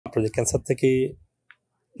আপনারা যদি ক্যান্সার থেকে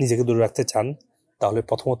নিজেকে দূরে রাখতে চান তাহলে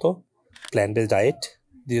প্রথমত প্ল্যান্ট বেসড ডায়েট,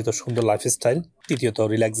 দ্বিতীয়ত সুন্দর লাইফস্টাইল, তৃতীয়ত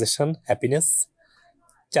রিল্যাক্সেশন, হ্যাপিনেস,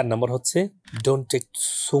 4 নম্বর হচ্ছে don't take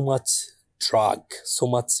so much drug, so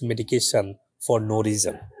much medication for no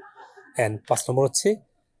reason, and 5 নম্বর হচ্ছে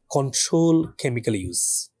কন্ট্রোল কেমিক্যাল ইউজ।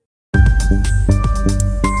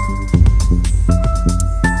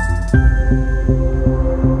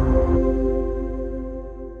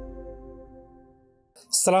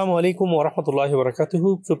 আসসালামু আলাইকুম ওরহমতুল্লাহি ওবরাকাতুহু।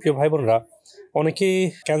 প্রিয় ভাই বোনরা, অনেকে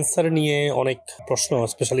ক্যান্সার নিয়ে অনেক প্রশ্ন,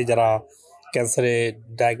 স্পেশালি যারা ক্যান্সারে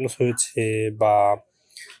ডায়াগনোস হয়েছে বা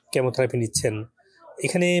কেমোথেরাপি নিচ্ছেন।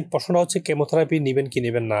 এখানে প্রশ্নটা হচ্ছে কেমোথেরাপি নেবেন কি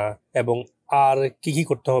নেবেন না এবং আর কি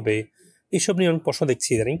করতে হবে, এইসব নিয়ে অনেক প্রশ্ন দেখছি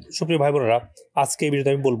ইদানিং। সুপ্রিয় ভাই বোনরা, আজকে এই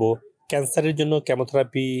ভিডিওতে আমি বলবো ক্যান্সারের জন্য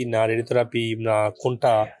কেমোথেরাপি না রেডিওথেরাপি না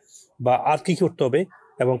কোনটা, বা আর কি করতে হবে,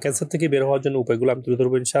 এবং ক্যান্সার থেকে বের হওয়ার জন্য উপায়গুলো আমি তুলে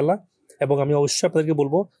ধরবো ইনশাআল্লাহ। এবং আমি অবশ্যই আপনাদেরকে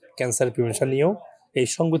বলবো ক্যান্সার প্রিভেনশন নিয়েও এই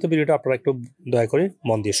সংগঠিত ভিডিওটা আপনারা একটু দয়া করে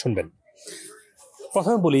মন দিয়ে শুনবেন।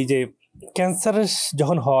 প্রথমে বলি যে ক্যান্সার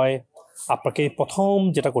যখন হয় আপনাকে প্রথম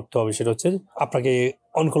যেটা করতে হবে সেটা হচ্ছে আপনাকে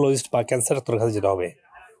অনকোলজিস্ট বা ক্যান্সার ডাক্তারের কাছে যেতে হবে।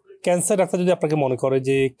 ক্যান্সার ডাক্তার যদি আপনাকে মনে করে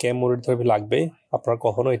যে কেমো রেডিওথেরাপি লাগবে, আপনারা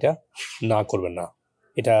কখনো এটা না করবেন না।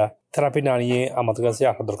 এটা থেরাপি না নিয়ে আমাদের কাছে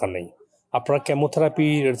আসার দরকার নেই। আপনারা কেমোথেরাপি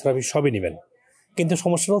রেডিওথেরাপি সবই নেবেন, কিন্তু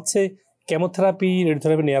সমস্যা হচ্ছে কেমোথেরাপি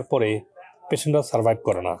রেডিওথেরাপি নেওয়ার পরে পেশেন্টরা সার্ভাইভ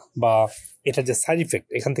করে না, বা এটা যে সাইড ইফেক্ট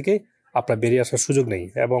এখান থেকে আপনার বেরিয়ে আসার সুযোগ নেই।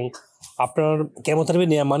 এবং আপনার কেমোথেরাপি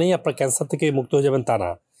নেওয়া মানেই আপনার ক্যান্সার থেকে মুক্ত হয়ে যাবেন তা না।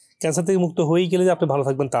 ক্যান্সার থেকে মুক্ত হয়েই গেলে যে আপনি ভালো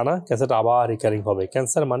থাকবেন তা না, ক্যান্সারটা আবার রিকারিং হবে।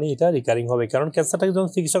 ক্যান্সার মানে এটা রিকারিং হবে, কারণ ক্যান্সারটাকে যখন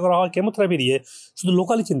চিকিৎসা করা হয় কেমোথেরাপি দিয়ে শুধু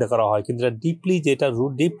লোকালি চিন্তা করা হয়, কিন্তু এটা ডিপলি যেটা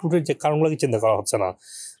ডিপ রুটের যে কারণগুলোকে চিন্তা করা হচ্ছে না,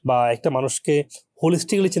 বা একটা মানুষকে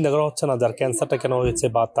হোলিস্টিক্যালি চিন্তা করা হচ্ছে না যার ক্যান্সারটা কেন হয়েছে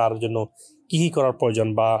বা তার জন্য কী করার প্রয়োজন,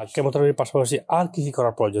 বা কেমোথেরাপির পাশাপাশি আর কী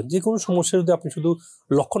করার প্রয়োজন। যে কোনো সমস্যা যদি আপনি শুধু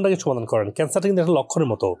লক্ষণটাকে সমাধান করেন, ক্যান্সারটা কিন্তু একটা লক্ষণের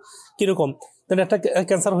মতো। কীরকম, একটা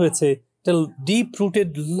ক্যান্সার হয়েছে, deep rooted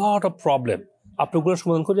lot of problem, আপনি ওগুলো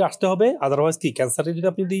সমাধান করে আসতে হবে। আদারওয়াইজ কি, ক্যান্সারটা যদি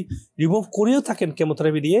আপনি রিমুভ করেও থাকেন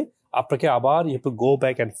কেমোথেরাপি দিয়ে, আপনাকে আবার you have to go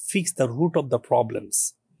back and fix the root of the problems.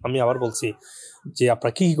 আমি আবার বলছি যে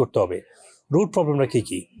আপনার কী করতে হবে, রুট প্রবলেমটা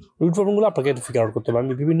কী রুট প্রবলেমগুলো আপনাকে একটু ফিগার আউট করতে হবে।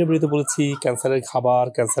 আমি বিভিন্ন ভিডিওতে বলেছি ক্যান্সারের খাবার,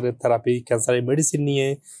 ক্যান্সারের থেরাপি, ক্যান্সারের মেডিসিন নিয়ে,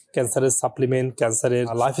 ক্যান্সারের সাপ্লিমেন্ট, ক্যান্সারের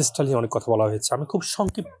লাইফস্টাইল নিয়ে অনেক কথা বলা হয়েছে। আমি খুব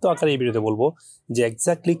সংক্ষিপ্ত আকারে এই ভিডিওতে বলবো যে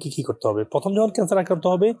এক্স্যাক্টলি কী করতে হবে। প্রথম যখন ক্যান্সার আক্রান্ত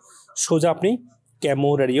হবে, সোজা আপনি কেমো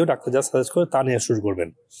রেডিও ডাক্তার যা সাজেস্ট করে তা নিয়ে শুরু করবেন।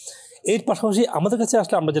 এর পাশাপাশি আমাদের কাছে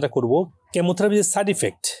আসলে আমরা যেটা করব, কেমোথেরাপির যে সাইড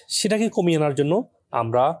ইফেক্ট সেটাকে কমিয়ে আনার জন্য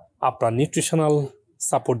আমরা আপনার নিউট্রিশনাল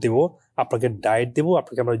সাপোর্ট দেব, আপনাকে ডায়েট দেবো,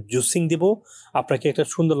 আপনাকে আমরা জুসিং দেবো, আপনাকে একটা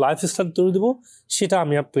সুন্দর লাইফস্টাইল তৈরি দেবো। সেটা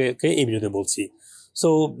আমি আপনাকে এই ভিডিওতে বলছি। সো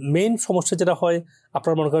মেইন সমস্যা যেটা হয়,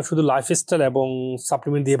 আপনারা মনে করেন শুধু লাইফস্টাইল এবং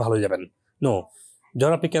সাপ্লিমেন্ট দিয়ে ভালো যাবেন। নো,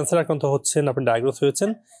 যখন আপনি ক্যান্সার আক্রান্ত হচ্ছেন, আপনি ডায়াগনোস হয়েছেন,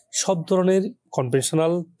 সব ধরনের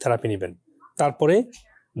কনভেনশনাল থেরাপি নেবেন, তারপরে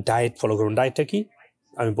ডায়েট ফলো করুন। ডায়েটটা কি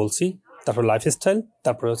আমি বলছি, তারপর লাইফস্টাইল,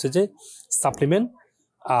 তারপরে হচ্ছে যে সাপ্লিমেন্ট।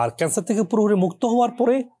 আর ক্যান্সার থেকে পুরোপুরি মুক্ত হওয়ার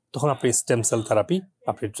পরে তখন আপনি স্টেম সেল থেরাপি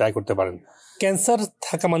আপনি ট্রাই করতে পারেন। ক্যান্সার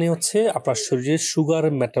থাকা মানে হচ্ছে আপনার শরীরে সুগার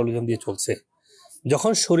মেটাবলিজম দিয়ে চলছে।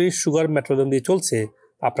 যখন শরীর সুগার মেটাবলিজম দিয়ে চলছে,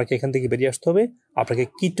 আপনাকে এখান থেকে বেরিয়ে আসতে হবে, আপনাকে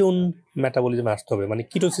কিটোন মেটাবলিজমে আসতে হবে, মানে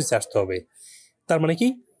কিটোসিসে আসতে হবে। তার মানে কি,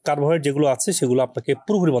 কার্বোহাইড্রেট যেগুলো আছে সেগুলো আপনাকে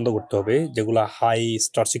পুরোপুরি বন্ধ করতে হবে, যেগুলো হাই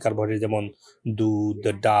স্টার্চি কার্বোহাইড্রেট, যেমন দুধ,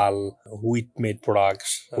 ডাল, wheat made products,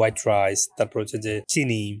 white rice, তারপর হচ্ছে যে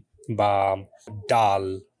চিনি বা ডাল,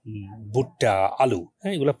 ভুট্টা, আলু,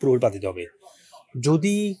 হ্যাঁ, এগুলো পুরোপুরি বাদ দিতে হবে।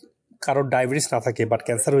 যদি কারোর ডায়াবেটিস না থাকে, বাট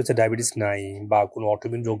ক্যান্সার হয়েছে, ডায়াবেটিস নাই বা কোনো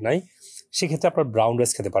অটোইমিউন রোগ নাই, সেক্ষেত্রে আপনার ব্রাউন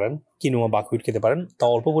রাইস খেতে পারেন, কিনোয়া, বাকহুইট খেতে পারেন,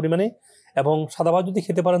 তাও অল্প পরিমাণে। এবং সাদা ভাত যদি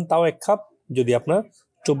খেতে পারেন তাও 1 কাপ, যদি আপনার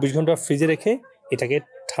 24 ঘন্টা ফ্রিজে রেখে এটাকে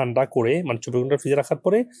ঠান্ডা করে, মানে 24 ঘন্টা ফ্রিজে রাখার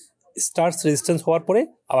পরে স্টার্চ রেজিস্ট্যান্স হওয়ার পরে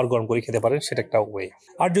আবার গরম করে খেতে পারেন, সেটা একটা ওয়ে।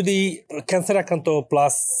 আর যদি ক্যান্সার আক্রান্ত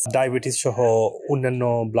প্লাস ডায়াবেটিস সহ অন্যান্য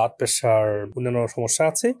ব্লাড প্রেশার, অন্যান্য সমস্যা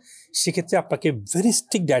আছে, সেক্ষেত্রে আপনাকে ভেরি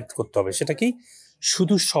স্ট্রিক্ট ডায়েট করতে হবে। সেটা কি,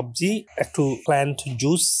 শুধু সবজি, একটু প্ল্যান্ট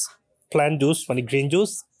জুস মানে গ্রিন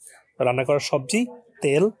জুস, রান্না করা সবজি,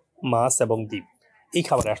 তেল, মাছ এবং ডিম, এই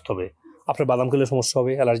খাবারে আসতে হবে। আপনার বাদাম খেলে সমস্যা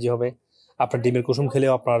হবে, অ্যালার্জি হবে। আপনার ডিমের কুসুম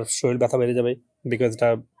খেলেও আপনার শরীর ব্যথা বেড়ে যাবে, বিকজ এটা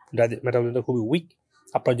মেটাবলিজমটা খুবই উইক।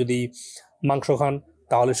 আপনার যদি মাংস খান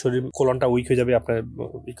তাহলে শরীর কোলনটা উইক হয়ে যাবে, আপনার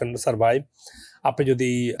ইউ ক্যান সারভাইভ। আপনি যদি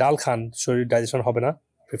ডাল খান শরীর ডাইজেশন হবে না,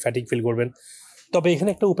 আপনি ফ্যাটিক ফিল করবেন। তবে এখানে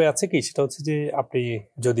একটা উপায় আছে কি, সেটা হচ্ছে যে আপনি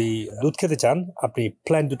যদি দুধ খেতে চান আপনি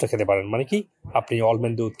প্ল্যান দুধটা খেতে পারেন, মানে কি আপনি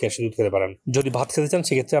অলমন্ড দুধ ক্যাশু দুধ খেতে পারেন। যদি ভাত খেতে চান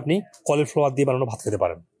সেক্ষেত্রে আপনি কলিফ্লাওয়ার দিয়ে বানানো ভাত খেতে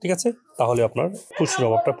পারেন, ঠিক আছে। তাহলে আপনার পুষ্টির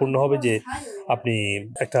অভাবটা পূর্ণ হবে, যে আপনি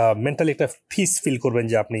একটা মেন্টালি একটা পিস ফিল করবেন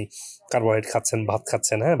যে আপনি কার্বোহাইড্রেট খাচ্ছেন, ভাত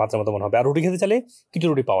খাচ্ছেন, হ্যাঁ ভাতের মতো মনে হবে। আর রুটি খেতে চাইলে কিটো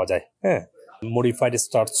রুটি পাওয়া যায়, হ্যাঁ মডিফাইড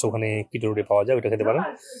স্টার্চ ওখানে কিটো রুটি পাওয়া যায়, ওইটা খেতে পারেন।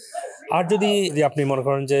 আর যদি আপনি মনে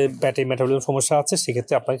করেন যে পেটে মেটাবলিজম সমস্যা আছে,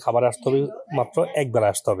 সেক্ষেত্রে আপনাকে খাবারে আসতে হবে মাত্র এক বেলা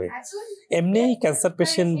আসতে হবে। এমনি ক্যান্সার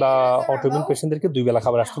পেশেন্ট বা অটোইমিউন পেশেন্টদেরকে 2 বেলা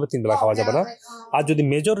খাবার আসতে হবে, 3 বেলা খাওয়া যাবে না। আর যদি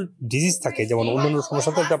মেজর ডিজিজ থাকে যেমন অন্যান্য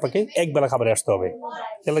সমস্যা থাকে, আপনাকে 1 বেলা খাবারে আসতে হবে,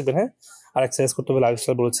 খেয়াল রাখবেন। হ্যাঁ, আর এক্সারসাইজ করতে হবে,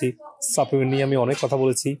 লাইফস্টাইল বলেছি, সাপ্লিমেন্ট নিয়ে আমি অনেক কথা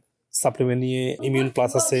বলেছি। সাপ্লিমেন্ট নিয়ে ইমিউন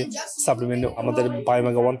প্লাস আছে, সাপ্লিমেন্ট আমাদের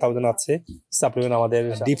বায়োমেগা 1000 আছে, সাপ্লিমেন্ট আমাদের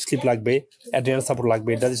ডিপ স্লিপ লাগবে, অ্যাড্রিনাল সাপোর্ট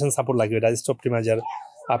লাগবে, ডাইজেশন সাপোর্ট লাগবে, ডাইজেস্ট অপটিমাইজার,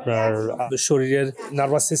 আপনার শরীরের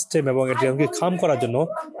নার্ভাস সিস্টেম এবং এটিকে কাম করার জন্য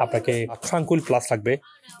আপনাকে ট্রাঙ্কুইল প্লাস লাগবে।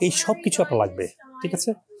 এই সব কিছু আপনার লাগবে, ঠিক আছে।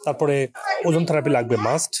 তারপরে ওজন থেরাপি লাগবে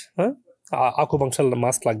মাস্ট, হ্যাঁ আকুপাংশার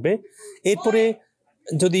মাস্ট লাগবে। এরপরে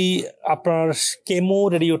যদি আপনার কেমো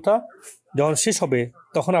রেডিওটা যখন শেষ হবে,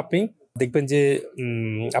 তখন আপনি দেখবেন যে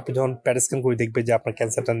আপনি যখন প্যাট স্ক্যান করে দেখবেন যে আপনার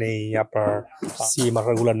ক্যান্সারটা নেই, আপনার সি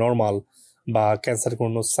মার্কারগুলো নর্মাল, বা ক্যান্সার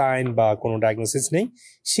কোনো সাইন বা কোনো ডায়াগনোসিস নেই,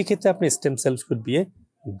 সেক্ষেত্রে আপনি stem cell should B a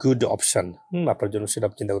good option আপনার জন্য, সেটা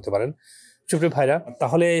চিন্তা করতে পারেন। সুপ্রিয় ভাইরা,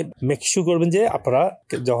 তাহলে মেক শিওর করবেন যে আপনারা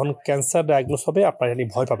যখন ক্যান্সার ডায়াগনোস হবে আপনারা এখানে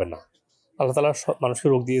ভয় পাবেন না। আল্লাহ তাআলা মানুষকে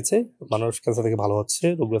রোগ দিয়েছে, মানুষ ক্যান্সার থেকে ভালো হচ্ছে,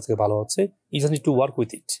 রোগগুলো থেকে ভালো হচ্ছে, you just need to work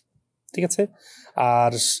with it, ঠিক আছে।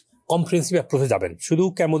 আর কম্প্রিহেন্সিভ অ্যাপ্রোচে যাবেন। শুধু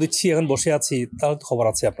কেমো দিচ্ছি এখন বসে আছি, তাহলে তো খবর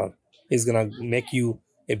আছে আপনার, is gonna make U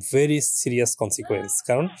a very serious consequence.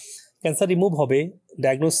 কারণ ক্যান্সার রিমুভ হবে,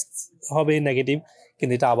 ডায়াগনোস হবে নেগেটিভ,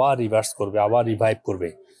 কিন্তু এটা আবার রিভার্স করবে, আবার রিভাইভ করবে,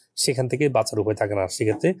 সেখান থেকে বাঁচার উপায় থাকে না।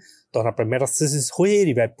 সেক্ষেত্রে তখন আপনার মেটাস্টেসিস হয়ে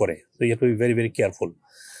রিভাইভ করে, তো you have to be very very careful.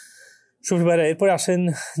 সুপ্রিয় ভাইরা, এরপরে আসেন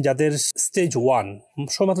যাদের স্টেজ 1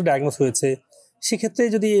 সবেমাত্র ডায়াগনোস হয়েছে, সেক্ষেত্রে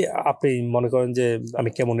যদি আপনি মনে করেন যে আমি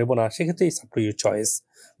কেমন নেব না, সেক্ষেত্রে it's up to your choice.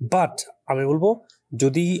 But আমি বলবো,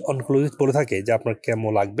 যদি অনকোলজিস্ট বলে থাকে যে আপনার কেমো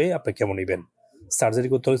লাগবে, আপনি কেমো নেবেন, সার্জারি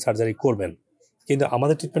করতে হলে সার্জারি করবেন, কিন্তু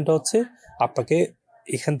আমাদের ট্রিটমেন্টটা হচ্ছে আপনাকে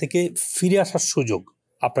এখান থেকে ফিরে আসার সুযোগ,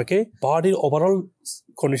 আপনাকে বডির ওভারঅল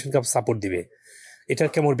কন্ডিশনকে সাপোর্ট দিবে। এটা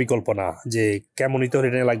কেমন বিকল্প না যে কেমন নিতে হলে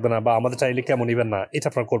এটা লাগবে না, বা আমাদের চাইলে কেমন নিবেন না, এটা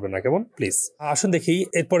আপনারা করবেন না, কেমন প্লিজ। আসুন দেখি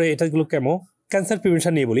এরপরে এটাগুলো কেমন। ক্যান্সার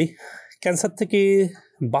প্রিভেনশন নিয়ে বলি। ক্যান্সার থেকে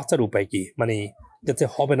বাঁচার উপায় কি, মানে যাতে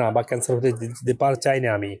হবে না, বা ক্যান্সার হতে দিতে চাই না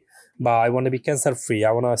আমি, বা I want to B cancer free,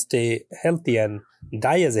 I want to stay healthy and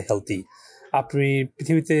dye as a healthy. আপনি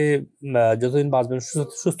পৃথিবীতে যতদিন বাঁচবেন,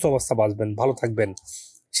 সুস্থ অবস্থা বাঁচবেন, ভালো থাকবেন,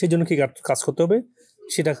 সেই জন্য কি কাজ করতে হবে,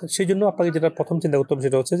 সেই জন্য আপনাকে যেটা প্রথম চিন্তা করতে হবে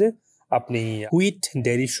সেটা হচ্ছে যে আপনি হুইট,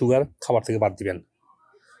 ডেয়ারি, সুগার খাবার থেকে বাদ দিবেন।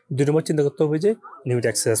 2 নম্বর চিন্তা করতে হবে যে নিয়মিত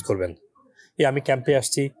এক্সারসাইজ করবেন। আমি ক্যাম্পে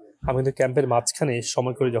আসছি, আমি কিন্তু ক্যাম্পের মাঝখানে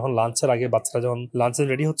সময় করে যখন লাঞ্চের আগে বাচ্চারা যখন লাঞ্চে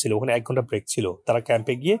রেডি হচ্ছিল, ওখানে 1 ঘন্টা ব্রেক ছিল, তারা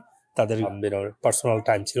ক্যাম্পে গিয়ে তাদের পার্সোনাল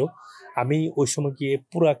টাইম ছিল। আমি ওই সময় গিয়ে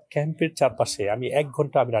পুরো ক্যাম্পের চারপাশে আমি 1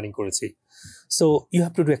 ঘন্টা আমি রানিং করেছি। So you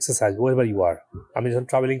have to do exercise war ever you আর। আমি যখন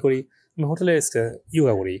ট্রাভেলিং করি, আমি হোটেলে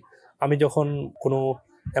ইয়োগা করি, আমি যখন কোনো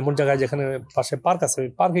এমন জায়গায় যেখানে পাশে পার্ক আছে, আমি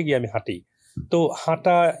পার্কে গিয়ে আমি হাঁটি। তো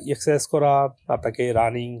হাঁটা, এক্সারসাইজ করা, আপনাকে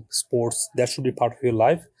running, sports, that should be part of your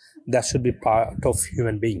life, that should be part of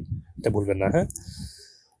human being, এটা বলবেন না। হ্যাঁ,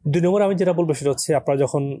 2 নম্বর আমি যেটা বলবো সেটা হচ্ছে আপনারা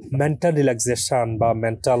যখন মেন্টাল রিল্যাক্সেশন বা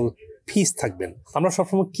মেন্টাল পিস থাকবেন, আমরা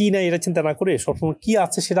সবসময় কি নাই এটা চিন্তা না করে সবসময় কি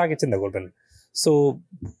আছে সেটা আগে চিন্তা করবেন। So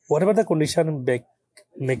what ever the condition,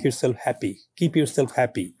 make yourself happy, keep yourself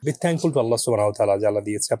happy, B thankful to আল্লাহ সুবহানাহু ওয়া তাআলা, যে আল্লাহ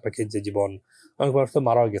দিয়েছে আপনাকে যে জীবন। অনেক মানুষ তো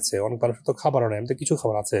মারাও গেছে, অনেক মানুষের তো খাবারও নেই, আমি তো কিছু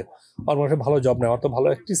খাবার আছে, অনেক মানুষের ভালো জব নেই, আমার তো ভালো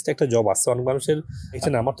অ্যাটলিস্ট একটা জব আছে, অনেক মানুষের এটা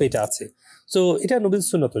না, আমার তো এটা আছে। সো এটা নবীর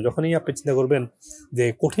সুন্নাত। যখনই আপনি চিন্তা করবেন যে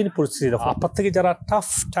কঠিন পরিস্থিতি, আপনার থেকে যারা টাফ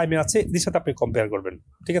টাইমে আছে এদের সাথে আপনি কম্পেয়ার করবেন,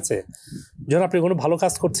 ঠিক আছে। যখন আপনি কোনো ভালো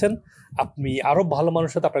কাজ করছেন, আপনি আরো ভালো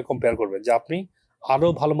মানুষের সাথে আপনি কম্পেয়ার করবেন যে আপনি আরো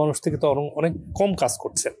ভালো মানুষ থেকে তো অনেক কম কাজ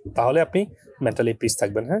করছেন, তাহলে আপনি মেন্টালি পিস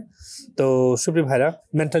থাকবেন। হ্যাঁ, তো সুপ্রিয় ভাইরা,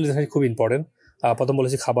 মেন্টালি খুব ইম্পর্টেন্ট। প্রথম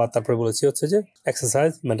বলেছি খাবার, তারপরে বলেছি হচ্ছে যে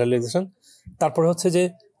এক্সারসাইজ, মেন্টাল রিল্যাক্সেশন, তারপরে হচ্ছে যে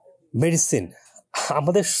মেডিসিন।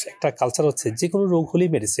 আমাদের একটা কালচার হচ্ছে যে কোনো রোগ হলেই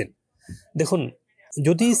মেডিসিন। দেখুন,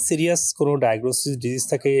 যদি সিরিয়াস কোনো ডায়াগনোসিস ডিজিজ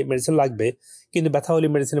থাকে মেডিসিন লাগবে, কিন্তু ব্যথা হলে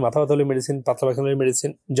মেডিসিন, মাথা ব্যথা হলে মেডিসিন, পাতলা পায়খানা হলে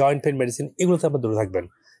মেডিসিন, জয়েন্ট পেন মেডিসিন, এগুলোতে আপনার দূরে থাকবেন।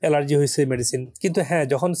 অ্যালার্জি হয়েছে মেডিসিন, কিন্তু হ্যাঁ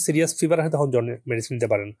যখন সিরিয়াস ফিভার হয় তখন মেডিসিন নিতে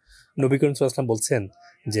পারেন। নবী করিম সাল্লাল্লাহু আলাইহি ওয়াসাল্লাম বলছেন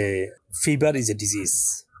যে ফিভার ইজ এ ডিজিজ।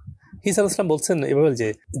 ঈসা আলাইহিস সালাম বলছেন এভাবে যে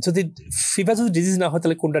যদি ফিভার যদি ডিজিজ না হয়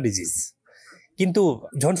তাহলে কোনটা ডিজিজ। কিন্তু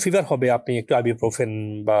যখন ফিভার হবে আপনি একটু আইবুপ্রোফেন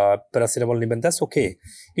বা প্যারাসিটামল নেবেন, দ্যাটস ওকে।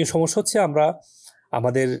 কিন্তু সমস্যা হচ্ছে আমরা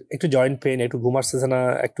আমাদের একটু জয়েন্ট পেন, একটু ঘুম আসতেছে না,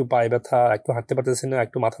 একটু পায়ে ব্যথা, একটু হাঁটতে পারতেছে না,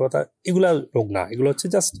 একটু মাথা ব্যথা, এগুলা রোগ না। এগুলো হচ্ছে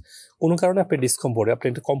জাস্ট কোনো কারণে আপনি ডিসকমফোর্ট, আপনি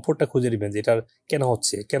একটু কমফোর্টটা খুঁজে নেবেন যে এটার কেন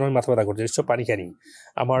হচ্ছে, কেন আমি মাথা ব্যথা করছি, নিশ্চয় পানি খাইনি,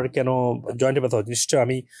 আমার কেন জয়েন্টে ব্যথা হচ্ছে, নিশ্চয়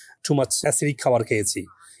আমি টু মাচ অ্যাসিডিক খাবার খেয়েছি,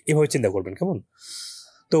 এভাবে চিন্তা করবেন। কেমন?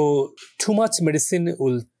 তো too much medicine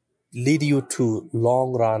will lead you to long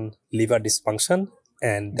run liver dysfunction,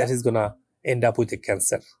 and that is gonna end up with a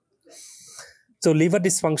cancer. So liver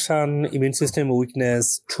dysfunction, immune system weakness,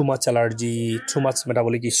 too much allergy, too much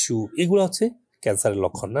metabolic issue, এগুলো হচ্ছে ক্যান্সারের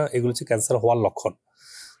লক্ষণ না, এগুলো হচ্ছে cancer হওয়ার লক্ষণ।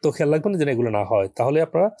 তো খেয়াল রাখবেন যেন এগুলো না হয়। তাহলে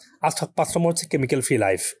আপনারা 5 নম্বর হচ্ছে কেমিক্যাল ফ্রি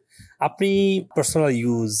লাইফ। আপনি পার্সোনাল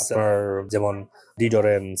ইউজ, যেমন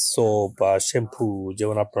ডিডোরেন্ট, সোপ, শ্যাম্পু,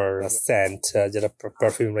 যেমন আপনার স্যান্ট, যেটা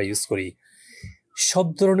পারফিউম আমরা ইউজ করি, সব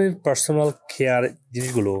ধরনের পার্সোনাল কেয়ার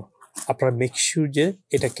জিনিসগুলো আপনারা মেক শিওর যে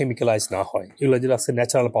এটা কেমিক্যালাইজ না হয়। এগুলো যেটা আছে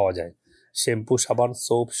ন্যাচারাল পাওয়া যায়, শ্যাম্পু, সাবান,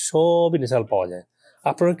 সোপ সবই ন্যাচারাল পাওয়া যায়।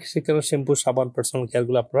 আপনারা সেখানে শ্যাম্পু, সাবান, পার্সোনাল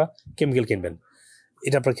কেয়ারগুলো আপনারা কেমিক্যাল কিনবেন,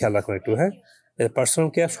 এটা আপনার খেয়াল রাখুন একটু। হ্যাঁ, পার্সোনাল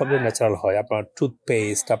কেয়ার সবই ন্যাচারাল হয়। আপনার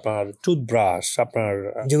টুথপেস্ট, আপনার টুথব্রাশ, আপনার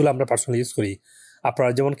যেগুলো আমরা পার্সোনাল ইউজ করি, আপনারা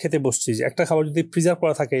যেমন খেতে বসছি, একটা খাবার যদি প্রিজার্ভ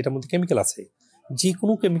করা থাকে এটার মধ্যে কেমিক্যাল আছে, যে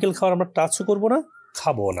কোনো কেমিক্যাল খাবার আমরা টাচও করবো না,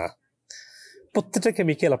 খাবো না। প্রত্যেকটা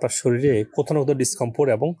কেমিক্যাল আপনার শরীরে কোথাও না কোথাও ডিসকমফোর্ট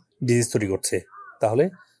এবং ডিজিজ তৈরি করছে। তাহলে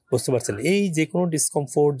বুঝতে পারছেন এই যে কোনো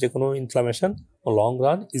ডিসকমফোর্ট, যে কোনো inflammation long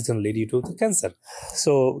run is gonna lead you to the cancer.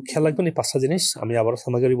 So খেয়াল রাখবেন এই 5টা জিনিস। আমি আবারও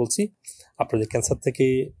সামাগারি বলছি, আপনারা যে ক্যান্সার থেকে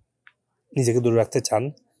নিজেকে দূরে রাখতে চান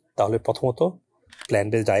তাহলে প্রথমত প্ল্যান্ট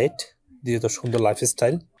বেসড ডায়েট, দ্বিতীয়ত সুন্দর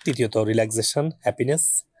লাইফস্টাইল, তৃতীয়ত রিল্যাক্সেশন, হ্যাপিনেস,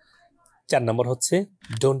 4 নম্বর হচ্ছে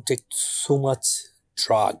don't take so much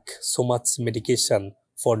drug, so much medication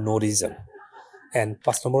for no reason, and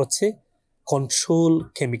 5 নম্বর হচ্ছে control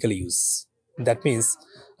chemical use. That means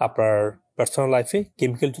আপনার পার্সোনাল লাইফে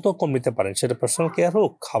কেমিক্যাল যত কম নিতে পারেন, সেটা পার্সোনাল কেয়ার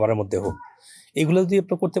হোক, খাবারের মধ্যে হোক, এগুলো যদি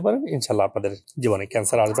আপনি করতে পারেন ইনশাল্লাহ আপনাদের জীবনে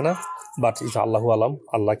ক্যান্সার আসবে না। বাট ইজ আল্লাহু আলাম,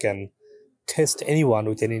 Allah can test anyone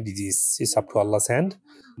with any disease, it's up to Allah's hand,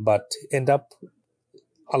 but end up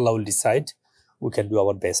Allah will decide. We can do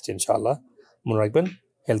our best inshallah. মনে রাখবেন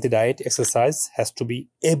healthy diet, exercise has to be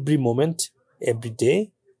every moment, every day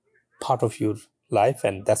part of your life,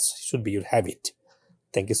 and that should be your habit.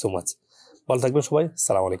 Thank you so much. ভালো থাকবেন সবাই,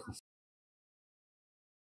 আসসালামু আলাইকুম।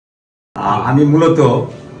 আমি মূলত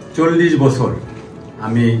 40 বছর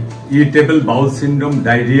আমি irritable bowel syndrome,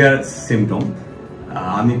 diarrhoea symptom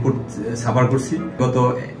আমি সাফার করছি। গত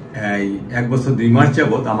 1 বছর 2 মাস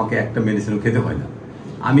যাবত আমাকে একটা মেডিসিনও খেতে হয় না।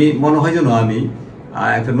 আমি মনে হয় যেন আমি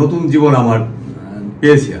একটা নতুন জীবন আমার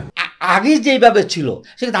পেয়েছি। আগে যেভাবে ছিল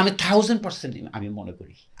সেটা আমি 1000% আমি মনে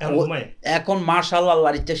করি। এখন মাশাআল্লাহ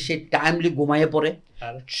আল্লাহর ইচ্ছা সে টাইমলি ঘুমায়ে পড়ে,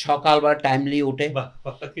 সকালবেলা টাইমলি উঠে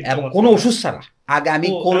এবং কোনো ওষুধ ছাড়া। আগে আমি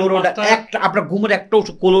কোলোরোডা একটা আপনার ঘুমের একটা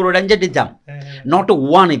ওষুধ কোলোরোডানজেটে যাম, not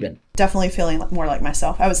one even. Definitely feeling more like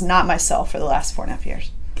myself. I was not myself for the last 4.5 years.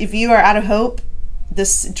 If you are out of hope,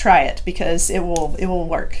 try it because it will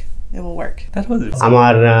work. It will work.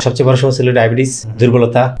 আমার সবচেয়ে বড় সমস্যা ছিল diabetes,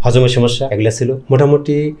 দুর্বলতা, হজমের সমস্যা, এগুলো ছিল।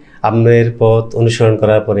 মোটামুটি আপনার পথ অনুসরণ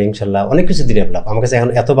করার পরে ইনশাল্লাহ অনেক কিছু ডেভেলপ। আমার কাছে এখন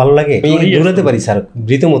এত ভালো লাগে, আমি দৌড়াতে পারি স্যার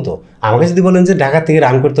রীতিমতো। আমাকে যদি বলেন যে ঢাকা থেকে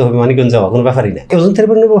রান করতে হবে মানিকগঞ্জ যাওয়া, কোনো ব্যাপারই না। ওজন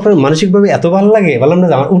থেরাপির ব্যাপারে মানসিকভাবে এত ভালো লাগে, বললাম না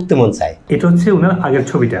আমার উঠতে মন চায়। এটা হচ্ছে ওনার আগের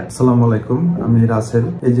ছবিটা। আসসালামু আলাইকুম, আমি রাসেল।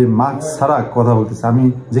 এই যে মাস্ক ছাড়া কথা বলতেছি, আমি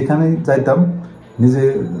যেখানে যাইতাম নিজে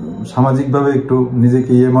সামাজিকভাবে একটু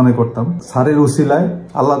নিজেকে মনে করতাম। স্যারের উসিলায়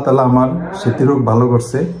আল্লাহ তাআলা আমার সেতিরোগ ভালো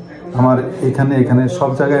করছে। আমার এখানে সব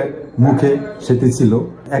জায়গায় মুখে সেটি ছিল।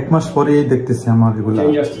 1 মাস পরেই দেখতেছি আমার এগুলো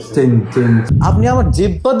চেঞ্জ। আপনি আমার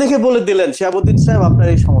জিহ্বা দেখে বলে দিলেন শিহাবুদ্দিন সাহেব আপনার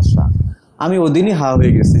এই সমস্যা। আমি ওদিনই হা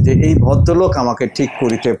হয়ে গেছি যে এই ভদ্রলোক আমাকে ঠিক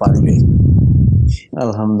করিতে পারবে।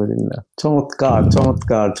 আলহামদুলিল্লাহ, চমৎকার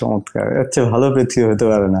চমৎকার চমৎকার। আচ্ছা, ভালো পৃথিবী হতে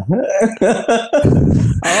পারে না।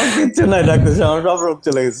 আমার কিচ্ছু নাই ডাক্তার সাহেব, আমার সব রোগ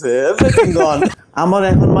চলে গেছে। আমার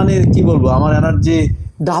এখন মানে কি বলবো, আমার এনার্জি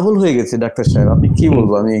ডাবল হয়ে গেছে ডাক্তার সাহেব। আপনি কি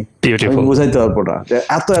বলবো, আমি বোঝাইতে পারবো না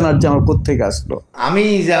এত এনার্জি আমার কোত্থেকে আসলো। আমি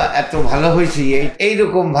যা এত ভালো হয়েছি,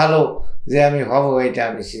 এইরকম ভালো যে আমি হব এটা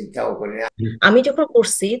আমি চিন্তাও করি না। আমি যখন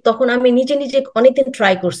করছি তখন আমি নিজে অনেকদিন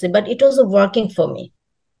ট্রাই করছি, but it was working for me.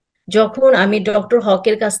 যখন আমি ডক্টর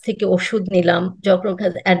হকের কাছ থেকে ওষুধ নিলাম, যখন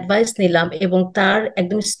অ্যাডভাইস নিলাম এবং তার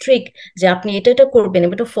একদম স্ট্রিক্ট যে আপনি এটা করবেন,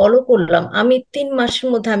 এটা ফলো করলাম, আমি 3 মাসের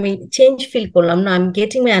মধ্যে আমি চেঞ্জ ফিল করলাম। না, I am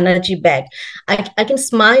getting my energy back, I can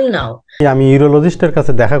smile নাও। আমি ইউরোলজিস্টের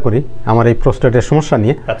কাছে দেখা করি আমার এই প্রোস্টেটের সমস্যা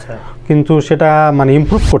নিয়ে, কিন্তু সেটা মানে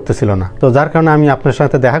ইমপ্রুভ করতেছিল না। তো যার কারণে আমি আপনার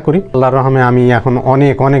সাথে দেখা করি। আল্লাহর রহমে আমি এখন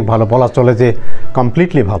অনেক অনেক ভালো, বলা চলে যে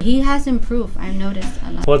কমপ্লিটলি ভালো। He has improved, I've noticed a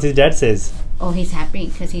lot. What his dad says? oh, he's happy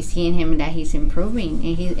because he's seeing him that he's improving,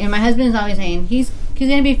 and my husband's always saying he's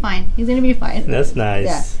gonna be fine. He's gonna be fine. That's nice.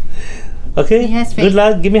 Yeah. Okay. He has faith. Good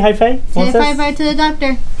luck. Give me high five. Say high five to the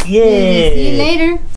doctor. Yay. See you later.